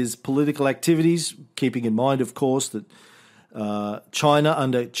of his political activities, keeping in mind, of course, that China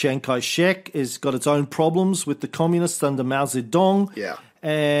under Chiang Kai-shek has got its own problems with the communists under Mao Zedong. Yeah.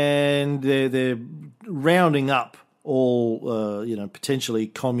 And they're rounding up all, potentially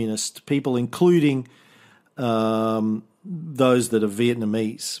communist people, including... those that are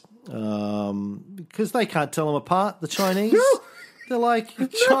Vietnamese, because they can't tell them apart, the Chinese. No. They're like,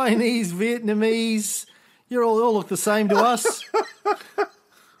 Chinese, Vietnamese, you all look the same to us.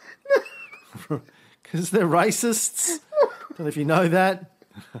 Because they're racists. Don't know if you know that.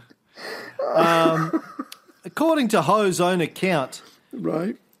 According to Ho's own account,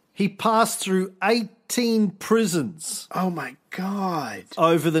 right, he passed through 18 prisons. Oh, my God.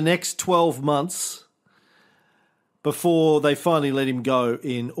 Over the next 12 months. Before they finally let him go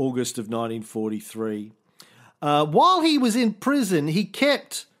in August of 1943. While he was in prison, he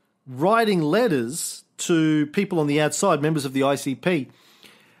kept writing letters to people on the outside, members of the ICP,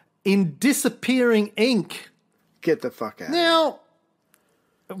 in disappearing ink. Get the fuck out. Now,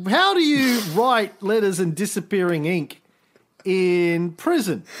 how do you write letters in disappearing ink in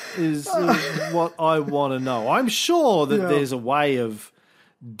prison is what I want to know. I'm sure that there's a way of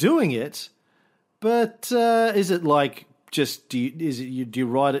doing it. But is it like just do you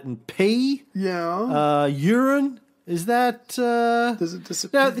write it in pee? Yeah. Urine? Is that? Does it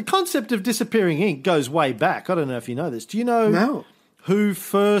disappear? Now the concept of disappearing ink goes way back. I don't know if you know this. Do you know? No. Who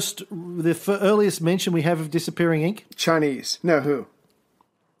first? The earliest mention we have of disappearing ink? Chinese. No, who?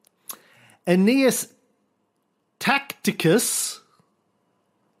 Aeneas Tacticus,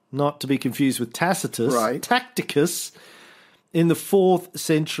 not to be confused with Tacitus. Right. Tacticus. In the 4th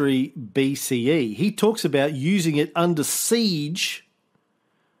century BCE, he talks about using it under siege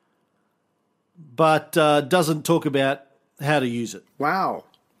but doesn't talk about how to use it. Wow.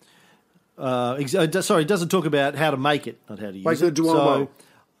 Sorry, doesn't talk about how to make it, not how to use Like the it. Duomo.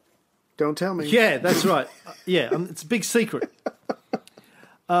 Don't tell me. Yeah, that's right. It's a big secret.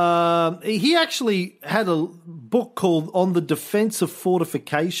 He actually had a book called On the Defense of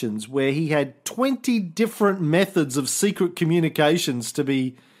Fortifications, where he had 20 different methods of secret communications to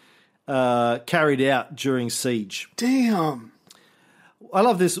be carried out during siege. Damn. I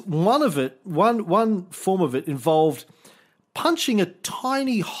love this. One form of it involved punching a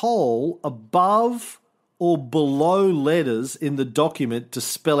tiny hole above or below letters in the document to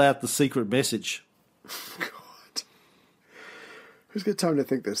spell out the secret message. God. Who's got time to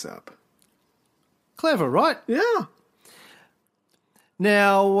think this up? Clever, right? Yeah.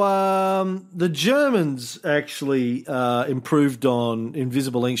 Now, the Germans actually improved on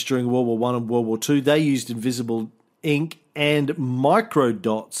invisible inks during World War I and World War II. They used invisible ink and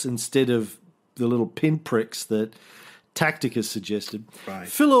microdots instead of the little pinpricks that Tacticus suggested. Right.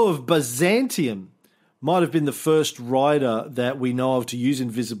 Philo of Byzantium might have been the first writer that we know of to use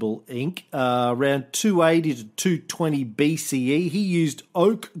invisible ink. Around 280 to 220 BCE, he used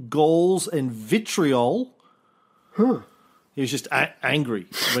oak galls and vitriol. He was just angry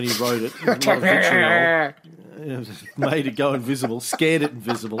when he wrote it. A lot of vitriol. Made it go invisible, scared it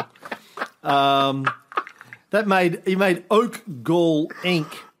invisible. He made oak gall ink.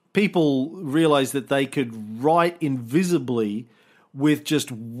 People realized that they could write invisibly with just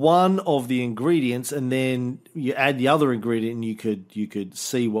one of the ingredients, and then you add the other ingredient and you could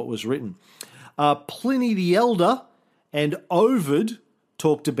see what was written. Pliny the Elder and Ovid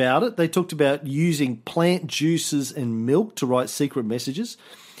talked about it. They talked about using plant juices and milk to write secret messages.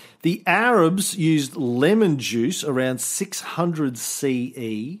 The Arabs used lemon juice around 600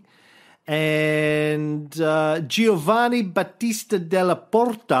 CE. And Giovanni Battista della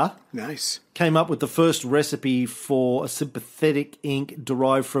Porta came up with the first recipe for a sympathetic ink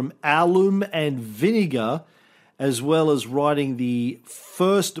derived from alum and vinegar, as well as writing the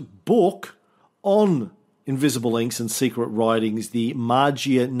first book on invisible inks and secret writings, the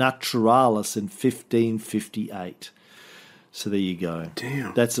Magia Naturalis, in 1558. So there you go.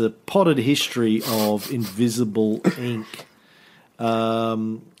 Damn. That's a potted history of invisible ink.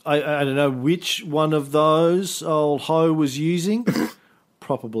 I don't know which one of those old Ho was using.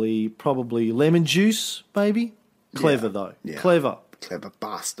 Probably lemon juice, maybe. Clever though. Yeah. Clever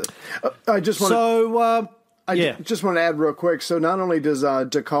bastard. I just want just want to add real quick. So not only does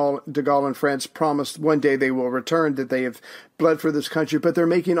de Gaulle and France promise one day they will return, that they have bled for this country, but they're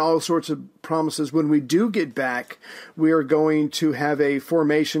making all sorts of promises. When we do get back, we are going to have a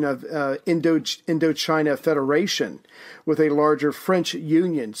formation of Indochina Federation with a larger French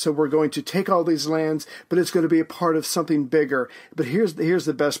union. So we're going to take all these lands, but it's going to be a part of something bigger. But here's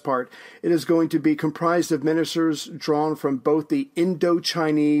the best part. It is going to be comprised of ministers drawn from both the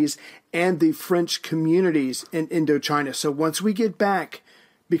Indo-Chinese and the French communities in Indochina. So once we get back,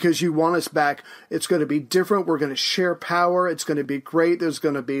 because you want us back, it's going to be different. We're going to share power. It's going to be great. There's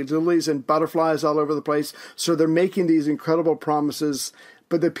going to be lilies and butterflies all over the place. So they're making these incredible promises.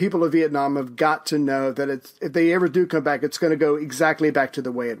 But the people of Vietnam have got to know that if they ever do come back, it's going to go exactly back to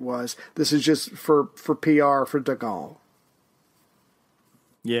the way it was. This is just for PR for de Gaulle.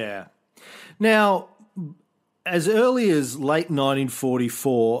 Yeah. Now, as early as late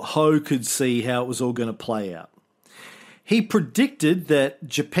 1944, Ho could see how it was all going to play out. He predicted that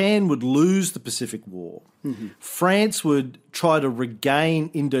Japan would lose the Pacific War. Mm-hmm. France would try to regain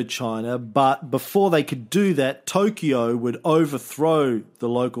Indochina, but before they could do that, Tokyo would overthrow the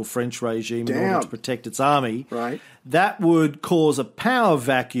local French regime in order to protect its army. Right. That would cause a power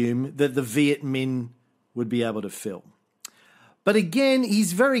vacuum that the Viet Minh would be able to fill. But again,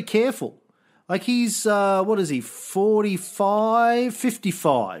 he's very careful. Like he's, 45?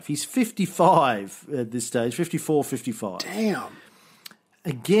 55. He's 55 at this stage, 54, 55. Damn.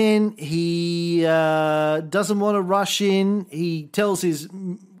 Again, he doesn't want to rush in. He tells his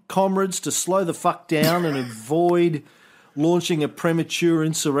comrades to slow the fuck down and avoid launching a premature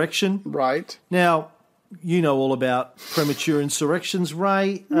insurrection. Right. Now, you know all about premature insurrections,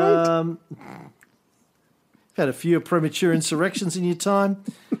 Ray. Right. Had a few premature insurrections in your time.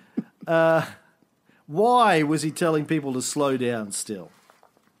 Why was he telling people to slow down still?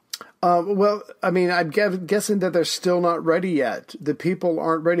 Well, I mean, I'm guessing that they're still not ready yet. The people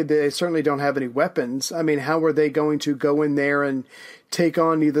aren't ready. They certainly don't have any weapons. I mean, how are they going to go in there and take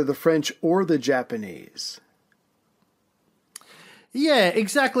on either the French or the Japanese? Yeah,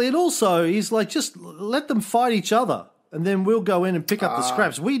 exactly. And also, he's like, just let them fight each other, and then we'll go in and pick up the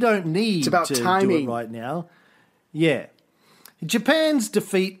scraps. We don't need to timing. do it right now. Yeah. Japan's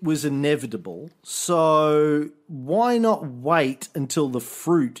defeat was inevitable, so why not wait until the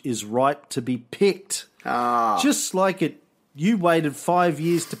fruit is ripe to be picked? Just like you waited 5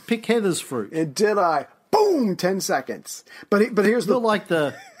 years to pick Heather's fruit. And did I? Boom! 10 seconds. But here's You're like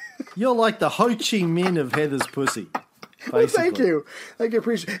the Ho Chi Minh of Heather's pussy. Well, thank you.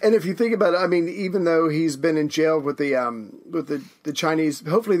 Appreciate. And if you think about it, I mean, even though he's been in jail with the Chinese,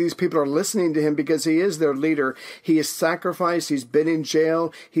 hopefully these people are listening to him because he is their leader. He is sacrificed. He's been in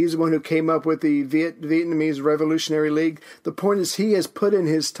jail. He's the one who came up with the Vietnamese Revolutionary League. The point is, he has put in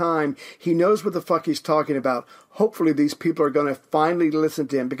his time. He knows what the fuck he's talking about. Hopefully, these people are going to finally listen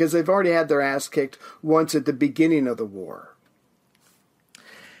to him because they've already had their ass kicked once at the beginning of the war.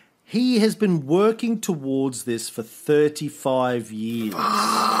 He has been working towards this for 35 years.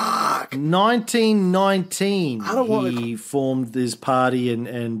 Fuck. 1919, he formed this party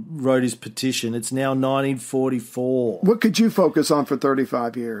and wrote his petition. It's now 1944. What could you focus on for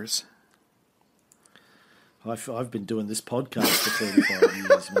 35 years? I've been doing this podcast for 35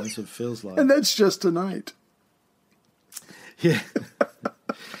 years, man. That's what it feels like. And that's just tonight. Yeah.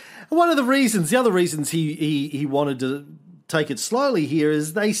 The other reasons he wanted to take it slowly here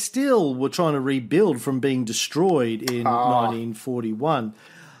is they still were trying to rebuild from being destroyed in 1941.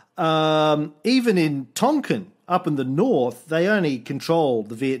 Even in Tonkin, up in the north, they only control,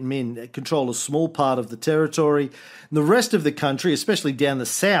 the Viet Minh control a small part of the territory. And the rest of the country, especially down the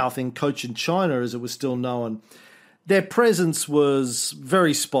south in Cochin China, as it was still known, their presence was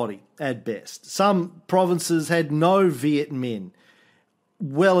very spotty at best. Some provinces had no Viet Minh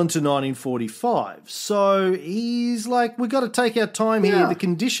well into 1945. So he's like, we've got to take our time here. The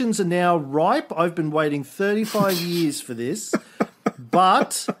conditions are now ripe. I've been waiting 35 years for this,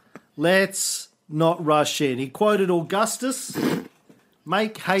 but let's not rush in. He quoted Augustus,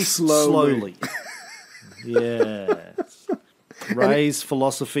 make haste slowly. Yeah. Ray's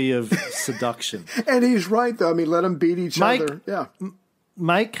philosophy of seduction. And he's right, though. I mean, let them beat each other. Yeah.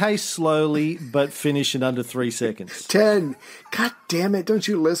 Make haste slowly, but finish in under 3 seconds. 10. God damn it. Don't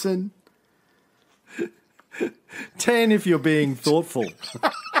you listen? 10 if you're being thoughtful.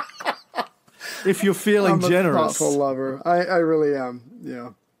 If you're feeling generous. I'm a thoughtful lover. I really am. Yeah.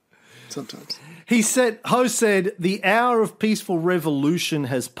 Sometimes. Ho said, the hour of peaceful revolution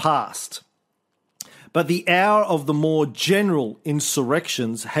has passed, but the hour of the more general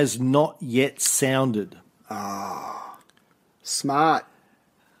insurrections has not yet sounded. Smart.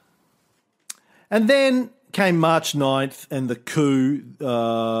 And then came March 9th and the coup,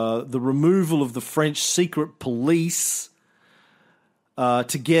 the removal of the French secret police,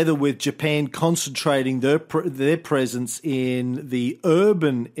 together with Japan concentrating their presence in the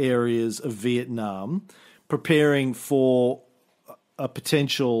urban areas of Vietnam, preparing for a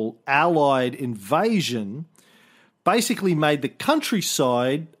potential Allied invasion, basically made the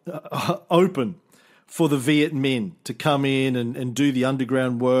countryside open for the Viet Minh to come in and do the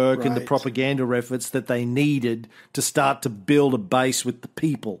underground work and the propaganda efforts that they needed to start to build a base with the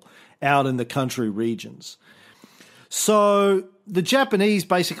people out in the country regions. So the Japanese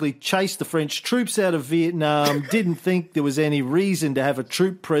basically chased the French troops out of Vietnam, didn't think there was any reason to have a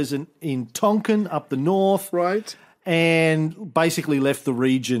troop present in Tonkin up the north, and basically left the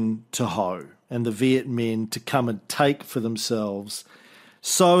region to Ho and the Viet Minh to come and take for themselves.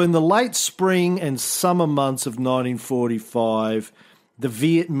 So in the late spring and summer months of 1945, the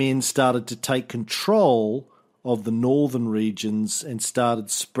Viet Minh started to take control of the northern regions and started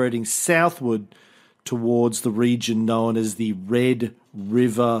spreading southward towards the region known as the Red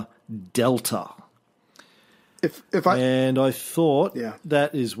River Delta. And I thought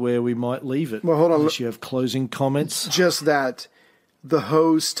that is where we might leave it. Well, hold on. Unless you have closing comments. Just that the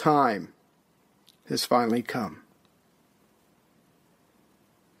Ho's time has finally come.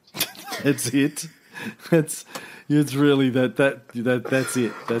 That's it. It's really that's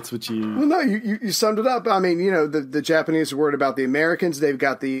it. That's what you. Well, no, you summed it up. I mean, you know, the Japanese are worried about the Americans. They've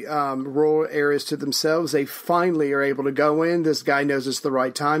got the rural areas to themselves. They finally are able to go in. This guy knows it's the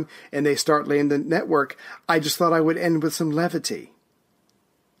right time, and they start laying the network. I just thought I would end with some levity.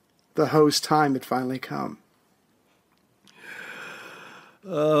 The Ho's time had finally come.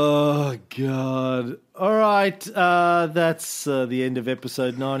 Oh, God. All right. That's the end of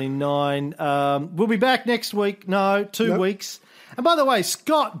episode 99. We'll be back next week. No, 2 weeks. And by the way,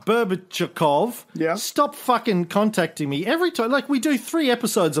 Scott Berbatchikov, stop fucking contacting me every time. Like, we do 3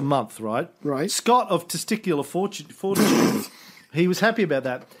 episodes a month, right? Right. Scott of Testicular Fortitude. He was happy about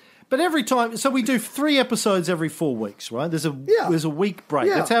that. But every time, so we do 3 episodes every 4 weeks, right? There's a week break.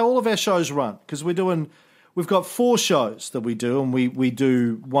 That's how all of our shows run, because we've got 4 shows that we do, and we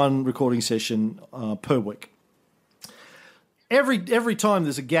do 1 recording session per week. Every time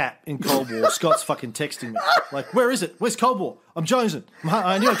there's a gap in Cold War, Scott's fucking texting me. Like, where is it? Where's Cold War? I'm jonesing.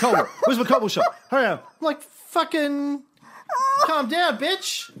 I need a Cold War. Where's my Cold War shot? Hurry up. I'm like, fucking calm down,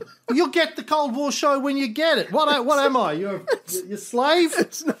 bitch. You'll get the Cold War show when you get it. What am I? You're slave?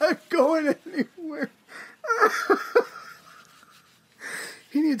 It's not going anywhere.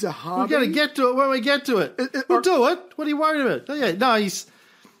 He needs a hobby. We're going to get to it when we get to it. We'll do it. What are you worried about? Oh, yeah. No, he's...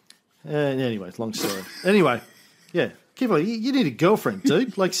 anyway, long story. Anyway, yeah. Keep on. You need a girlfriend,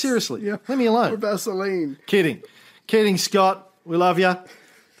 dude. Like, seriously. Yeah. Leave me alone. Or Vaseline. Kidding, Scott. We love you.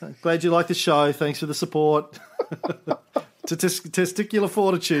 Glad you like the show. Thanks for the support. Testicular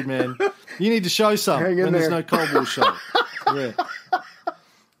fortitude, man. You need to show some Hang in when there. there's no Cold War show. Yeah.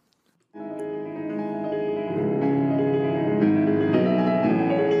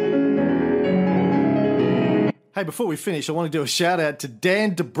 Hey, before we finish, I want to do a shout out to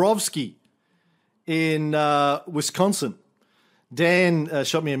Dan Dabrowski in Wisconsin. Dan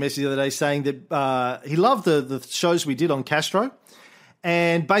shot me a message the other day saying that he loved the shows we did on Castro.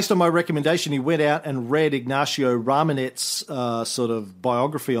 And based on my recommendation, he went out and read Ignacio Ramonet's sort of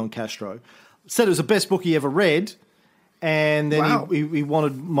biography on Castro. Said it was the best book he ever read. And then Wow. he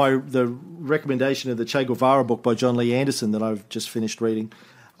wanted the recommendation of the Che Guevara book by John Lee Anderson that I've just finished reading.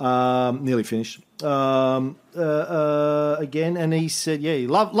 Nearly finished. Again. And he said, yeah,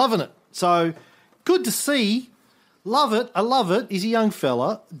 loving it. So good to see. Love it. I love it. He's a young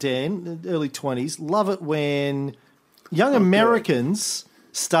fella, Dan, early 20s. Love it when young Americans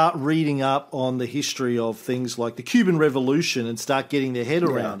start reading up on the history of things like the Cuban Revolution and start getting their head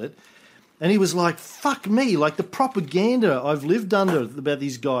around it. And he was like, fuck me, like the propaganda I've lived under about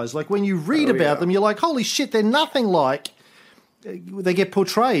these guys. Like when you read about them, you're like, holy shit, they're nothing like they get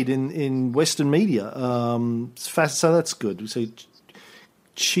portrayed in Western media. It's fast, so that's good. So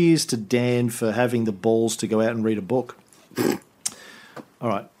cheers to Dan for having the balls to go out and read a book. All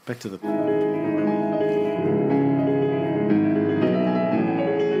right, back to the...